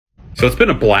So it's been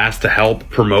a blast to help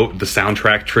promote the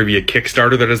Soundtrack Trivia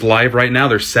Kickstarter that is live right now.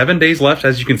 There's 7 days left.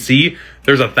 As you can see,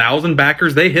 there's 1,000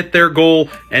 backers. They hit their goal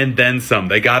and then some.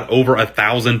 They got over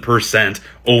 1,000%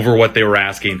 over what they were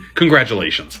asking.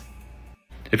 Congratulations.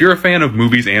 If you're a fan of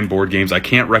movies and board games, I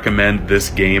can't recommend this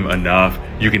game enough.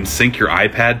 You can sync your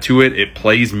iPad to it. It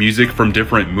plays music from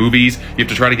different movies. You have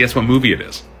to try to guess what movie it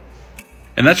is.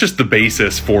 And that's just the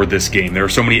basis for this game. There are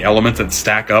so many elements that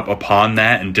stack up upon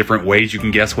that in different ways you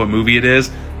can guess what movie it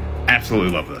is.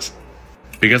 Absolutely love this.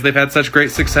 Because they've had such great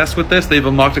success with this, they've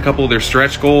unlocked a couple of their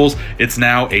stretch goals. It's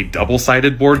now a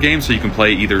double-sided board game, so you can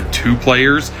play either 2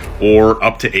 players or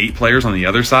up to 8 players on the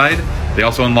other side. They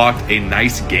also unlocked a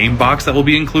nice game box that will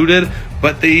be included,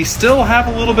 but they still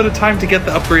have a little bit of time to get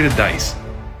the upgraded dice.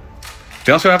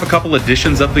 They also have a couple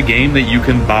editions of the game that you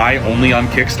can buy only on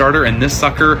Kickstarter, and this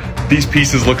sucker, these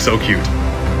pieces look so cute.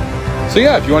 So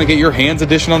yeah, if you want to get your hands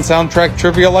edition on Soundtrack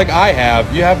Trivia like I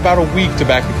have, you have about a week to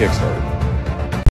back the Kickstarter.